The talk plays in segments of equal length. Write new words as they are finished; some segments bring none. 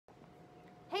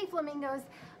Hey Flamingos,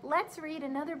 let's read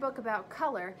another book about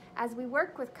color as we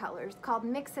work with colors called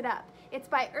Mix It Up. It's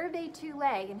by Hervé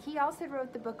Toulet, and he also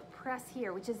wrote the book Press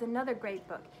Here, which is another great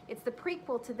book. It's the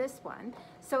prequel to this one,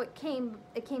 so it came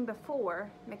before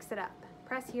Mix It Up.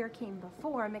 Press Here came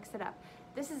before Mix It Up.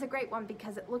 This is a great one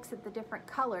because it looks at the different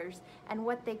colors and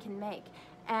what they can make,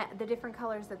 the different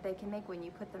colors that they can make when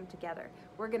you put them together.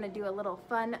 We're going to do a little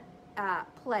fun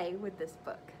play with this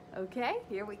book. Okay,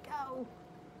 here we go.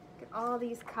 Look at all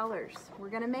these colors.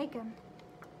 We're going to make them.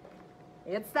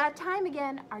 It's that time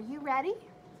again. Are you ready?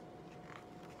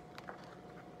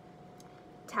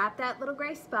 Tap that little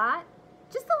gray spot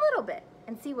just a little bit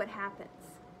and see what happens.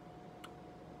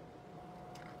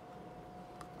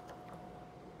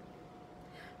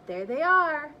 There they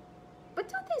are. But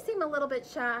don't they seem a little bit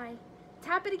shy?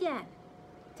 Tap it again.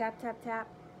 Tap, tap, tap.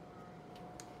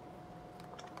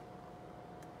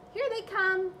 Here they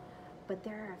come, but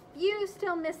there are a few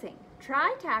still missing.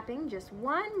 Try tapping just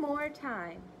one more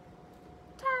time.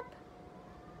 Tap.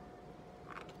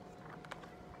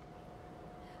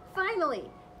 Finally,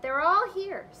 they're all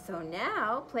here. So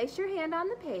now place your hand on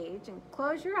the page and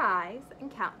close your eyes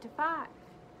and count to 5.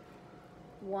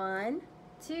 1,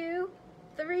 2,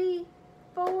 3,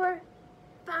 4,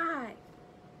 5.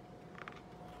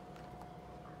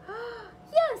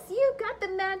 Yes, you got the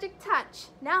magic touch.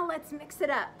 Now let's mix it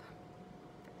up.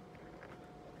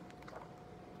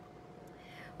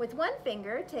 With one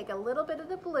finger, take a little bit of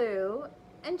the blue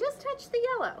and just touch the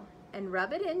yellow and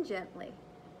rub it in gently.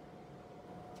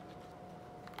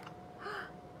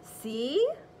 See?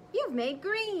 You've made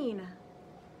green.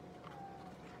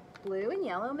 Blue and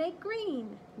yellow make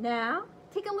green. Now,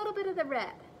 take a little bit of the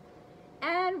red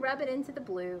and rub it into the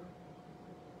blue.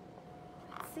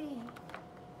 Let's see.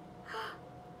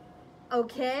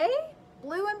 Okay,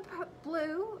 blue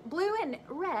and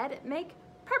red make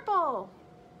purple.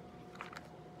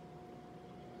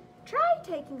 Try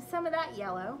taking some of that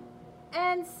yellow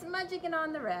and smudging it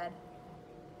on the red.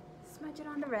 Smudge it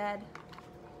on the red.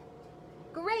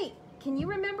 Great, can you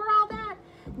remember all that?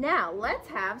 Now let's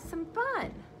have some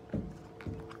fun. Do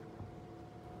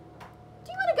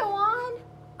you want to go on?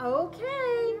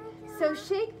 Okay, so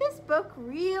shake this book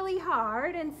really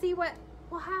hard and see what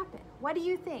will happen. What do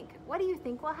you think? What do you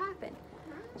think will happen?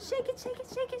 Shake it, shake it,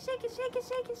 shake it, shake it, shake it,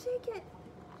 shake it, shake it.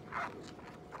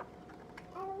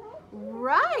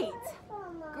 Right.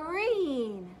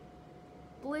 Green.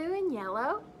 Blue and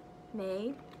yellow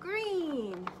made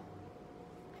green.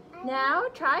 Now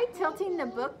try tilting the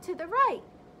book to the right.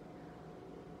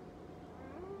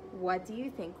 What do you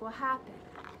think will happen?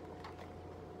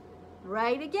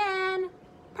 Right again.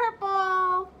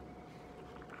 Purple.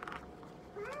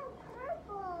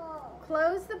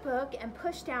 Close the book and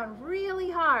push down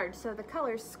really hard so the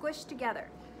colors squish together.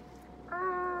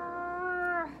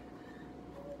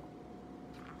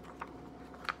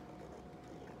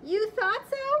 You thought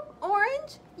so?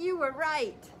 Orange? You were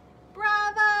right.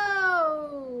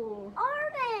 Bravo!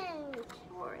 Orange.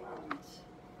 Orange.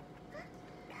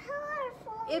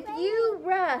 Colorful. If you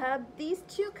rub these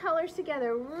two colors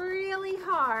together really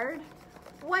hard,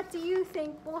 what do you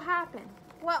think will happen?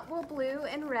 What will blue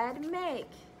and red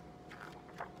make?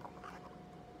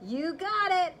 You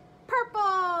got it!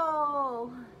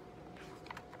 Purple!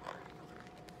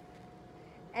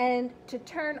 And to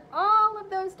turn all of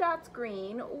those dots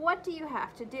green, what do you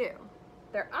have to do?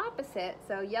 They're opposite,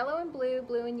 so yellow and blue,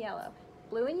 blue and yellow.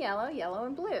 Blue and yellow, yellow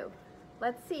and blue.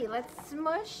 Let's see, let's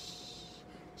smush,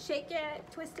 shake it,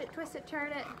 twist it,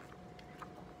 turn it.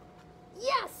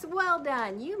 Yes, well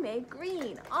done. You made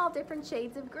green, all different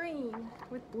shades of green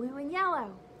with blue and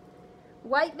yellow.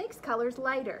 White makes colors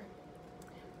lighter.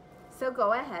 So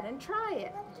go ahead and try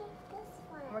it.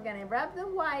 We're going to rub the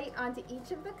white onto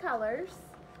each of the colors.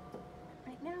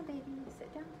 Right now, baby,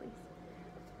 sit down, please.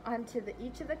 Onto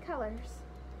each of the colors.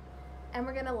 And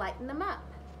we're going to lighten them up.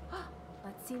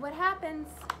 Let's see what happens.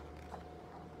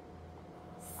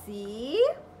 See?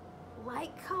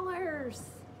 Light colors.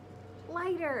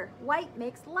 Lighter. White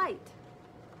makes light.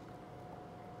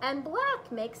 And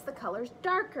black makes the colors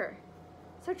darker.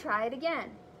 So try it again.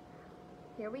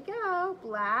 Here we go,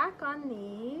 black on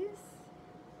these.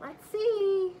 Let's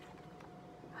see.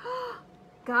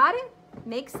 Got it?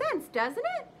 Makes sense, doesn't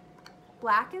it?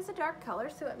 Black is a dark color,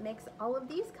 so it makes all of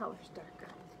these colors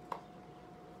darker.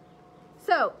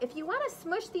 So, if you want to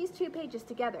smush these two pages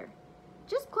together,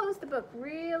 just close the book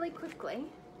really quickly.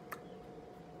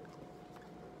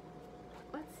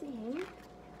 Let's see.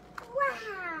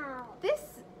 Wow!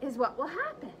 This is what will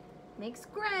happen. Makes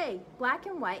gray. Black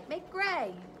and white make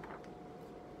gray.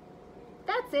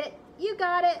 That's it. You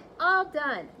got it. All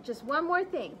done. Just one more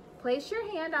thing. Place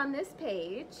your hand on this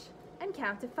page and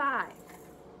count to 5.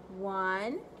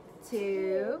 1,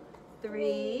 2,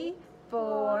 3,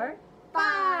 4,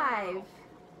 5.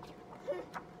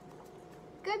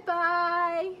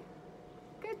 Goodbye.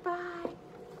 Goodbye.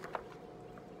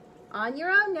 On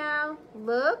your own now.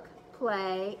 Look,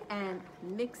 play, and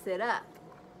mix it up.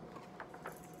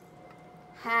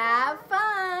 Have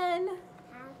fun.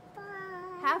 Have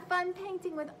fun. Have fun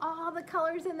painting with all the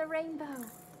colors in the rainbow.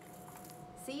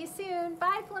 See you soon.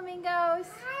 Bye, flamingos.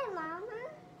 Hi, Mom.